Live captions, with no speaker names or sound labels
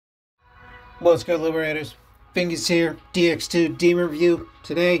What's good, Liberators? Fingers here, DX2 Demon review.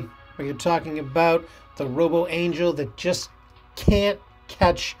 Today, we're talking about the Robo Angel that just can't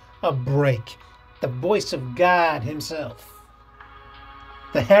catch a break. The voice of God himself.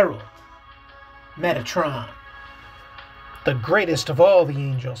 The Herald. Metatron. The greatest of all the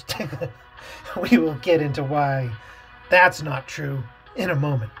angels. We will get into why that's not true in a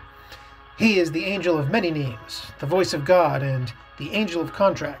moment. He is the angel of many names, the voice of God, and the angel of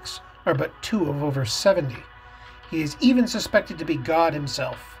contracts are but two of over 70. He is even suspected to be God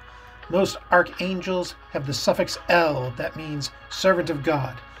himself. Most archangels have the suffix L, that means servant of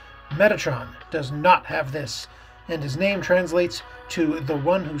God. Metatron does not have this, and his name translates to the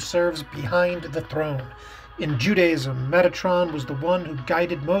one who serves behind the throne. In Judaism, Metatron was the one who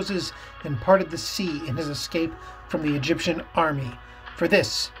guided Moses and parted the sea in his escape from the Egyptian army. For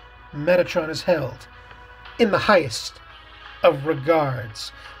this, Metatron is held in the highest of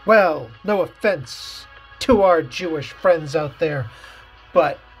regards. Well, no offense to our Jewish friends out there,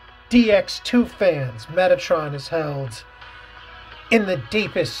 but DX2 fans, Metatron is held in the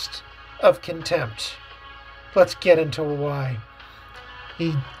deepest of contempt. Let's get into why.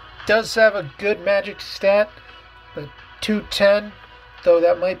 He does have a good magic stat, but 210, though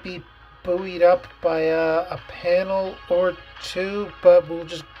that might be buoyed up by a panel or two, but we'll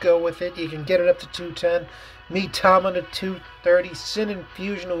just go with it. You can get it up to 210. Me Tomlin at 230, Sin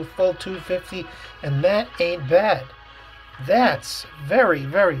Infusion to a full 250, and that ain't bad. That's very,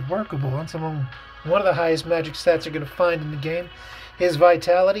 very workable. That's among one of the highest magic stats you're going to find in the game. His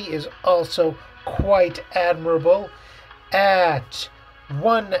vitality is also quite admirable at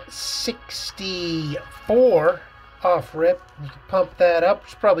 164 off rip. You can pump that up.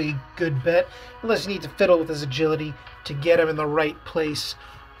 It's probably a good bet, unless you need to fiddle with his agility to get him in the right place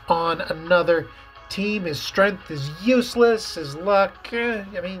on another team. His strength is useless. His luck, I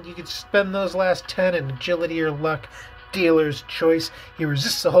mean, you could spend those last 10 in agility or luck. Dealer's choice. He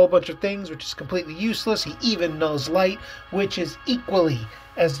resists a whole bunch of things, which is completely useless. He even knows light, which is equally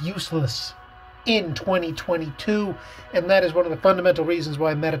as useless in 2022. And that is one of the fundamental reasons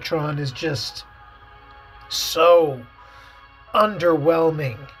why Metatron is just so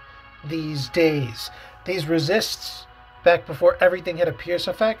underwhelming these days. These resists, back before everything had a pierce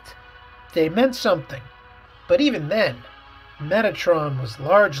effect, they meant something. But even then, Metatron was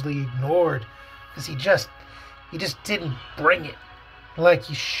largely ignored because he just didn't bring it like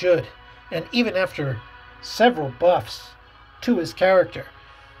he should. And even after several buffs to his character,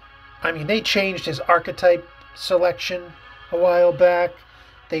 I mean, they changed his archetype selection a while back.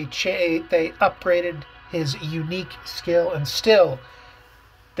 They upgraded his unique skill, and still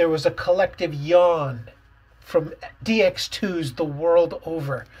there was a collective yawn from DX2s the world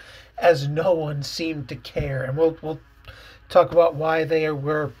over, as no one seemed to care. And we'll talk about why they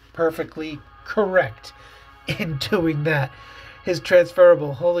were perfectly correct in doing that. His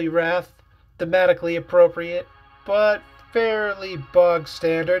transferable Holy Wrath, thematically appropriate, but fairly bog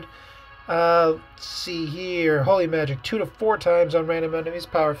standard. Let's see here. Holy Magic, 2 to 4 times on random enemies,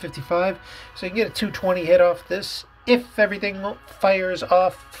 power 55. So you can get a 220 hit off this if everything fires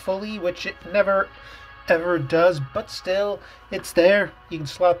off fully, which it never ever does, but still, it's there. You can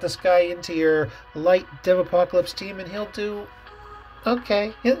slot this guy into your light Dev Apocalypse team and he'll do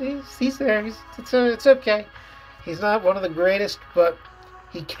okay. He's there. It's okay. He's not one of the greatest, but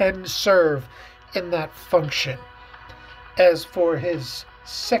he can serve in that function. As for his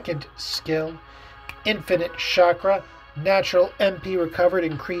second skill, Infinite Chakra, natural MP recovered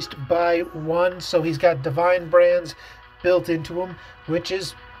increased by 1, so he's got Divine Brands built into him, which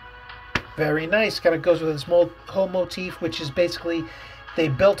is very nice. Kind of goes with his whole motif, which is basically they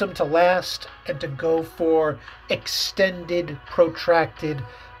built him to last and to go for extended, protracted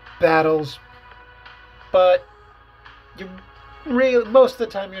battles. But most of the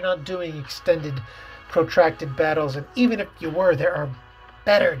time you're not doing extended, protracted battles. And even if you were, there are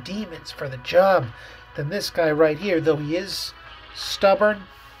better demons for the job than this guy right here. Though he is stubborn,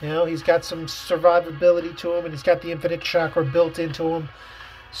 he's got some survivability to him, and he's got the Infinite Chakra built into him.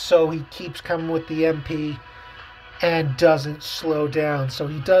 So he keeps coming with the MP and doesn't slow down. So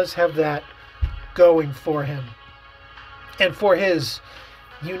he does have that going for him. And for his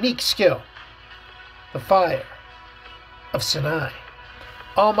unique skill, the Fire of Sinai.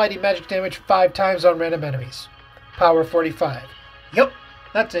 Almighty magic damage 5 times on random enemies. Power 45. Yep,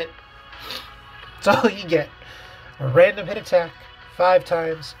 that's it. That's all you get. A random hit attack 5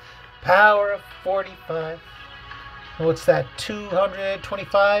 times. Power of 45. What's that?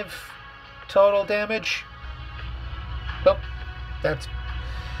 225 total damage? Nope. That's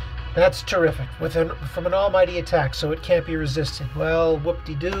That's terrific. From an almighty attack, so it can't be resisted. Well,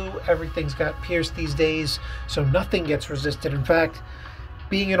 whoop-de-doo, everything's got pierce these days, so nothing gets resisted. In fact,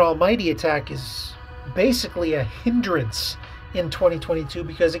 being an almighty attack is basically a hindrance in 2022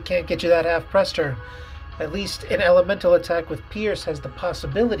 because it can't get you that half press turn. At least an elemental attack with pierce has the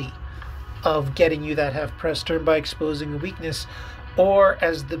possibility of getting you that half press turn by exposing a weakness, or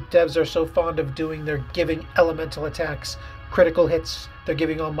as the devs are so fond of doing, they're giving elemental attacks critical hits. They're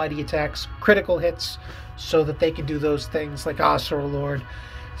giving almighty attacks critical hits so that they can do those things like Osiro Lord.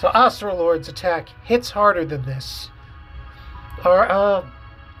 So Osiro Lord's attack hits harder than this. Or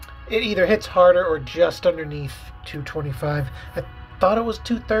it either hits harder or just underneath 225. I thought it was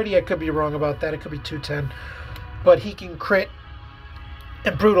 230. I could be wrong about that. It could be 210. But he can crit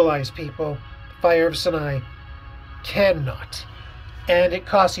and brutalize people. Fire of Sinai cannot. And it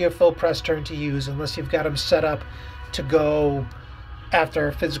costs you a full press turn to use unless you've got him set up to go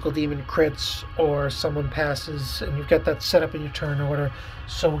after physical demon crits or someone passes and you've got that set up in your turn order.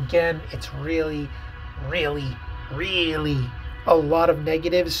 So again, it's really, really, really a lot of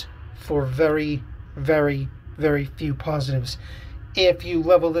negatives for very, very, very few positives. If you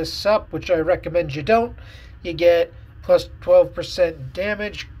level this up, which I recommend you don't, you get plus 12%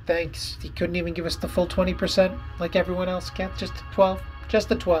 damage. Thanks. He couldn't even give us the full 20% like everyone else gets. Just the 12. Just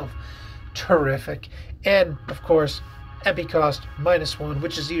the 12. Terrific. And, of course, MP cost -1,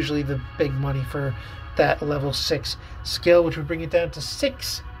 which is usually the big money for that level 6 skill, which would bring it down to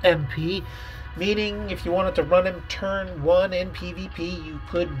 6 MP. Meaning, if you wanted to run him turn 1 in PvP, you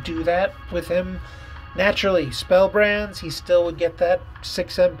could do that with him naturally. Spell brands, he still would get that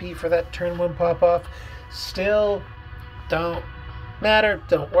 6 MP for that turn 1 pop-off. Still don't matter,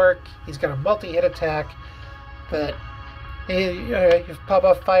 don't work. He's got a multi-hit attack, but you pop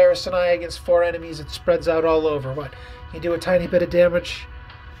off Fire Sinai against 4 enemies, it spreads out all over. What? You do a tiny bit of damage,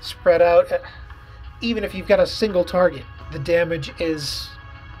 spread out. Even if you've got a single target, the damage is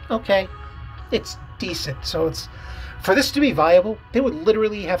okay. It's decent. So it's, for this to be viable, they would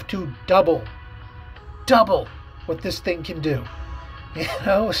literally have to double what this thing can do. You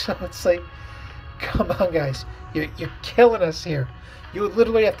know, so it's like, come on, guys, you're killing us here. You would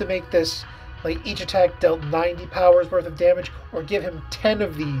literally have to make this like each attack dealt 90 powers worth of damage, or give him 10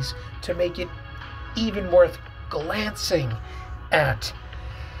 of these to make it even worth glancing at.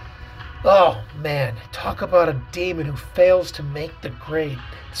 Oh man, talk about a demon who fails to make the grade.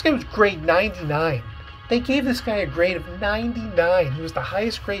 This guy was grade 99. They gave this guy a grade of 99. He was the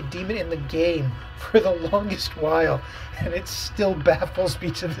highest grade demon in the game for the longest while, and it still baffles me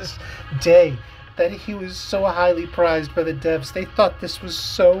to this day that he was so highly prized by the devs. They thought this was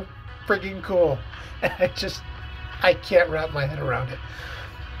so friggin' cool, and I can't wrap my head around it.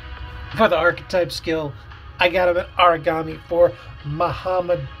 For the archetype skill, I got him at Origami for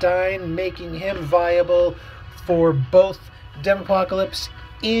Mohammedan, making him viable for both Demopocalypse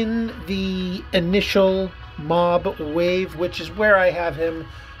in the initial mob wave, which is where I have him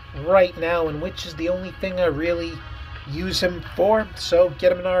right now, and which is the only thing I really use him for. So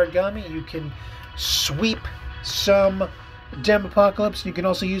get him in Origami. You can sweep some Demopocalypse. You can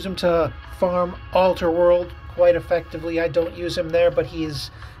also use him to farm Alter World quite effectively. I don't use him there, but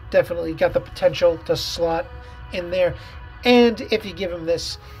he's definitely got the potential to slot in there. And if you give him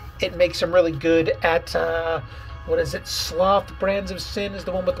this, it makes him really good at what is it? Sloth Brands of Sin is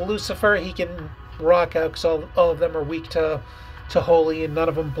the one with Lucifer. He can rock out because all of them are weak to Holy, and none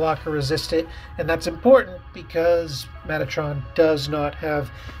of them block or resist it. And that's important because Metatron does not have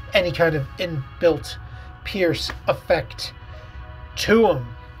any kind of inbuilt pierce effect to him.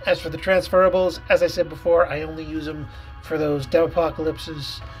 As for the transferables, as I said before, I only use them for those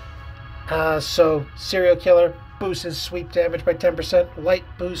Demopocalypses. So Serial Killer boosts his sweep damage by 10%. Light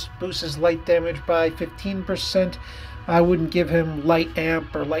boosts his light damage by 15%. I wouldn't give him Light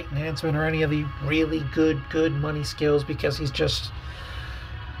Amp or Light Enhancement or any of the really good money skills because he's just,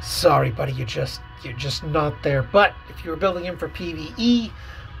 sorry buddy, you're just not there. But if you were building him for PvE,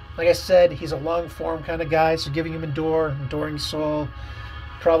 like I said, he's a long form kind of guy, so giving him Enduring Soul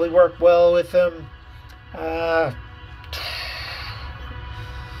probably work well with him.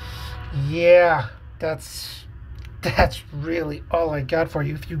 Yeah, that's really all I got for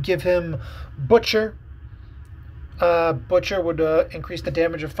you. If you give him Butcher, Butcher would increase the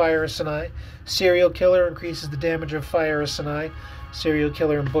damage of Fire Sinai. Serial Killer increases the damage of Fire Sinai. Serial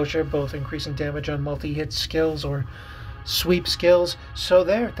Killer and Butcher both increasing damage on multi-hit skills or sweep skills. So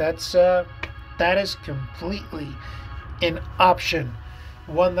there, that is completely an option.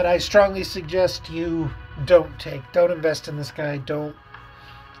 One that I strongly suggest you don't take. Don't invest in this guy. Don't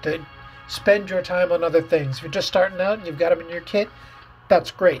spend your time on other things. If you're just starting out and you've got him in your kit, that's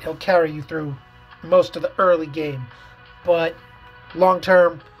great. He'll carry you through most of the early game. But long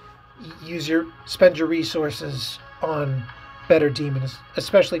term, spend your resources on better demons,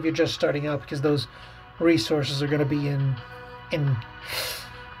 especially if you're just starting out, because those resources are going to be in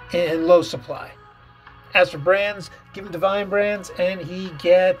low supply. As for brands, give him divine brands, and he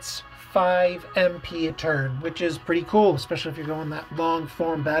gets 5 MP a turn, which is pretty cool, especially if you're going that long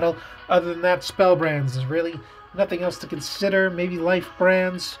form battle. Other than that, spell brands is really nothing else to consider. Maybe life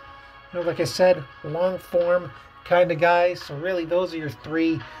brands, like I said, long form kind of guys. So really, those are your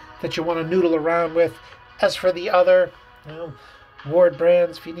 3 that you want to noodle around with. As for the other, ward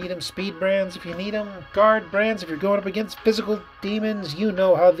brands if you need them, speed brands if you need them, guard brands if you're going up against physical demons. You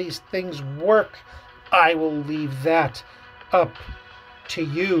know how these things work. I will leave that up to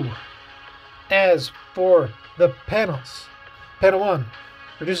you. As for the panels, panel 1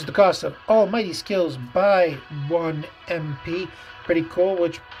 reduces the cost of almighty skills by 1 MP. Pretty cool,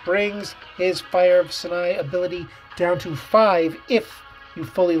 which brings his Fire of Sinai ability down to 5 if you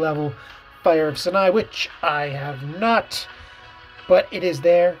fully level Fire of Sinai, which I have not, but it is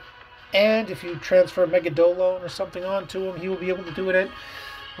there. And if you transfer Megadolon or something onto him, he will be able to do it at,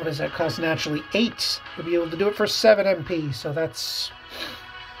 what does that cost naturally? 8. He'll be able to do it for 7 MP, so that's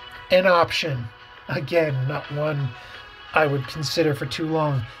an option. Again, not one I would consider for too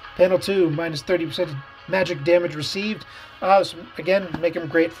long. Panel 2, minus 30% magic damage received. So again, make him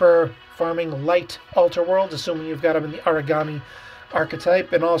great for farming light Altar Worlds, assuming you've got him in the Origami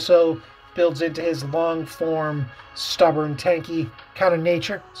archetype, and also builds into his long form, stubborn, tanky kind of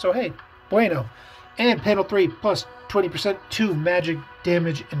nature. So hey, bueno. And panel 3, plus 20% to magic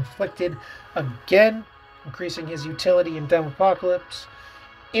damage inflicted. Again, increasing his utility in Demo Apocalypse,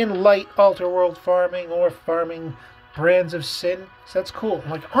 in light Altar World farming, or farming Brands of Sin. So that's cool.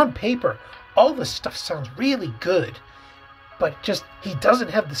 Like, on paper, all this stuff sounds really good, but just, he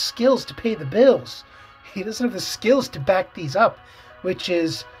doesn't have the skills to pay the bills. He doesn't have the skills to back these up, which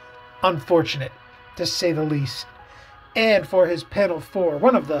is unfortunate, to say the least. And for his panel 4,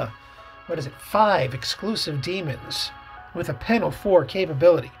 one of the, 5 exclusive demons with a panel 4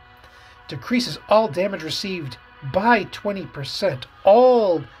 capability, decreases all damage received by 20%.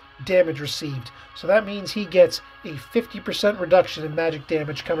 All damage received. So that means he gets a 50% reduction in magic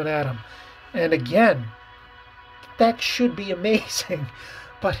damage coming at him. And again, that should be amazing,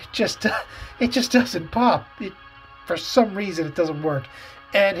 but it just doesn't pop. For some reason, it doesn't work.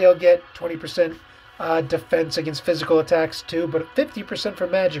 And he'll get 20% defense against physical attacks too, but 50% for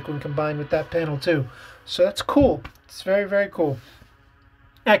magic when combined with that panel too. So that's cool. It's very, very cool.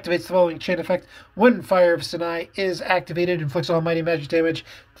 Activates the following chain effect. When Fire of Sinai is activated, inflicts almighty magic damage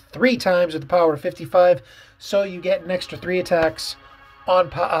 3 times with the power of 55. So you get an extra 3 attacks on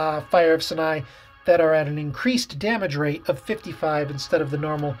Fire of Sinai that are at an increased damage rate of 55 instead of the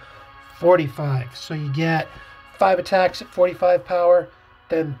normal 45. So you get 5 attacks at 45 power,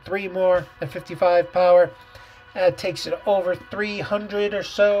 then 3 more at 55 power. It takes it over 300 or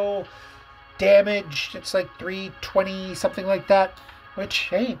so damage. It's like 320, something like that. Which,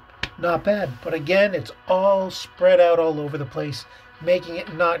 hey, not bad. But again, it's all spread out all over the place, making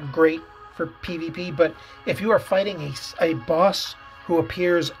it not great for PvP. But if you are fighting a boss who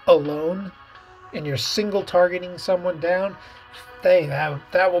appears alone and you're single targeting someone down,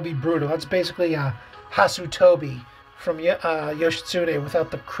 that will be brutal. That's basically a Hasutobi from Yoshitsune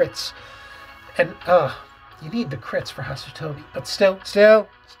without the crits. And you need the crits for Hasutobi. But still,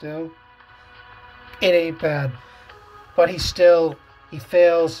 it ain't bad. But he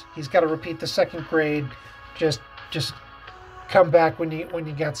fails. He's got to repeat the 2nd grade. Just come back when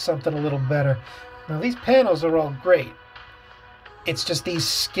you got something a little better. Now these panels are all great. It's just these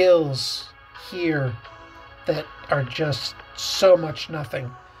skills here that are just so much nothing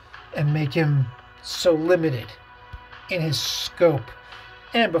and make him so limited in his scope.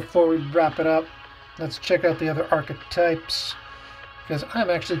 And before we wrap it up, let's check out the other archetypes, because I'm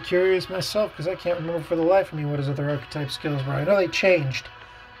actually curious myself, because I can't remember for the life of me what his other archetype skills were. I know they changed.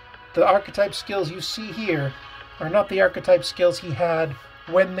 The archetype skills you see here are not the archetype skills he had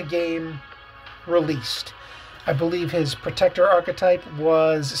when the game released. I believe his Protector archetype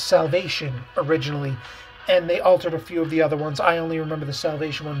was Salvation originally, and they altered a few of the other ones. I only remember the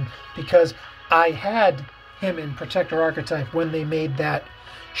Salvation one because I had him in Protector archetype when they made that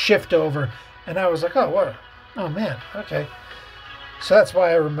shift over, and I was like, oh, what? Oh man, okay. So that's why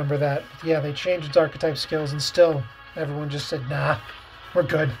I remember that. Yeah, they changed its archetype skills, and still everyone just said, nah, we're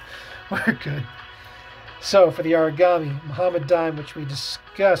good. We're good. So for the Origami, Muhammad Dime, which we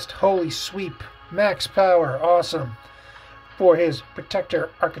discussed, Holy Sweep, max power, awesome. For his Protector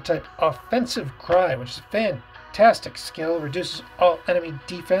archetype, Offensive Cry, which is a fantastic skill. Reduces all enemy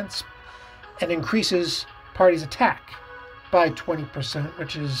defense and increases party's attack by 20%,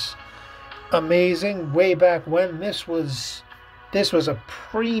 which is amazing. Way back when this was a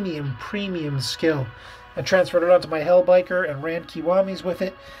premium skill. I transferred it onto my Hellbiker and ran Kiwamis with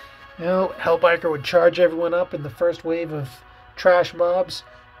it. You know, Hellbiker would charge everyone up in the first wave of trash mobs.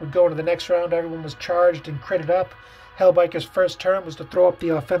 Would go into the next round, everyone was charged and critted up. Hellbiker's first turn was to throw up the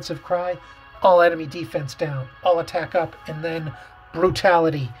offensive cry. All enemy defense down, all attack up, and then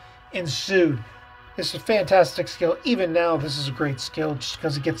brutality ensued. This is a fantastic skill. Even now, this is a great skill just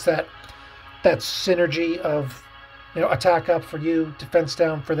because it gets that synergy of, you know, attack up for you, defense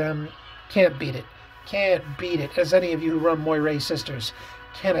down for them. Can't beat it. Can't beat it. As any of you who run Moirai Sisters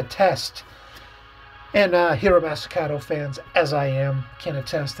can attest. And Hiro Masakato fans, as I am, can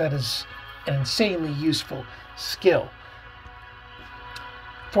attest. That is an insanely useful skill.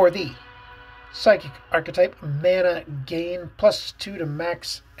 For the Psychic archetype, mana gain, +2 to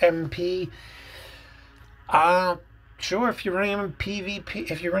max MP. Sure, if you're running him in PvP,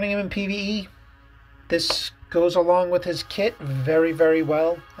 if you're running him in PvE, this goes along with his kit very, very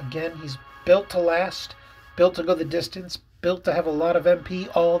well. Again, he's built to last, built to go the distance, built to have a lot of MP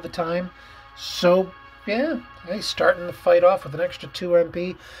all the time. So, yeah, he's starting the fight off with an extra 2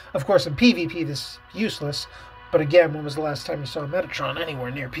 MP. Of course, in PvP, this is useless. But again, when was the last time you saw Metatron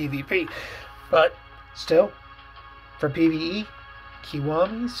anywhere near PvP? But still, for PvE,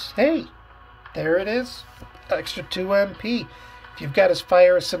 Kiwamis, hey, there it is. Extra 2 MP. If you've got his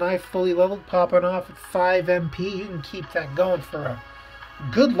Fire Sanai fully leveled, popping off at 5 MP, you can keep that going for a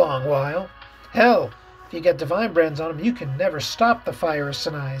good long while. Hell, if you get Divine Brands on him, you can never stop the Fire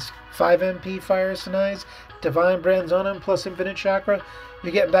Sanais. 5 MP Fire Sanais, Divine Brands on him, plus Infinite Chakra,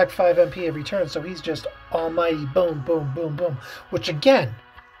 you're getting back 5 MP every turn, so he's just almighty boom, boom, boom, boom. Which again,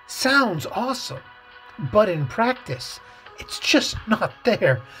 sounds awesome, but in practice, it's just not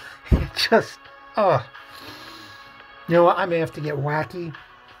there. It just, you know what, I may have to get wacky,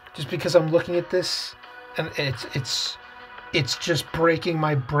 just because I'm looking at this, and it's just breaking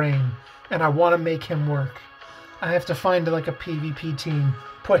my brain, and I want to make him work. I have to find like a PvP team,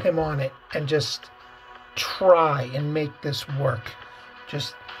 put him on it, and just try and make this work.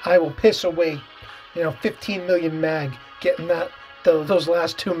 Just, I will piss away, 15 million mag getting those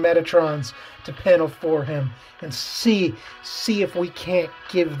last 2 Metatrons to panel for him, and see if we can't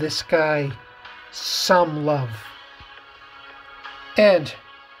give this guy some love. And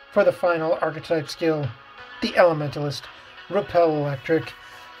for the final archetype skill, the Elementalist, Repel Electric.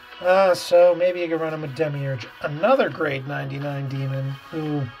 So maybe you can run him with Demiurge, another grade 99 demon,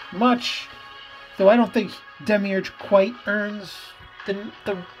 who though I don't think Demiurge quite earns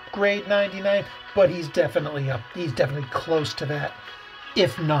the grade 99, but he's definitely up. He's definitely close to that,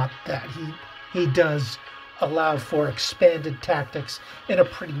 if not that. He does allow for expanded tactics in a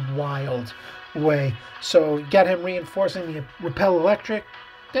pretty wild way. So you got him reinforcing the Repel Electric.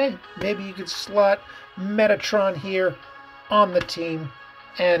 Hey, maybe you could slot Metatron here on the team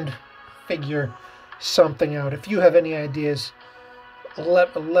and figure something out. If you have any ideas,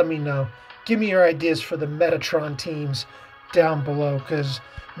 let me know. Give me your ideas for the Metatron teams down below, because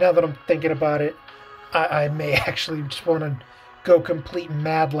now that I'm thinking about it, I may actually just want to go complete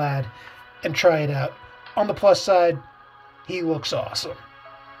Mad Lad and try it out. On the plus side, he looks awesome.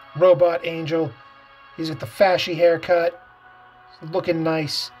 Robot Angel, he's got the fashy haircut, looking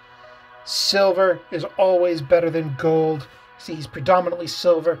nice. Silver is always better than gold. See, he's predominantly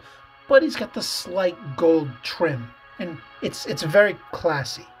silver, but he's got the slight gold trim, and it's very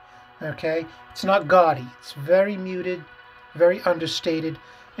classy. Okay, it's not gaudy. It's very muted, very understated,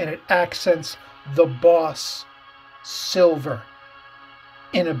 and it accents the boss silver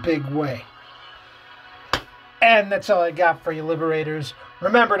in a big way. And that's all I got for you, Liberators.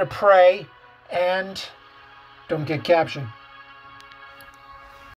 Remember to pray and don't get captured.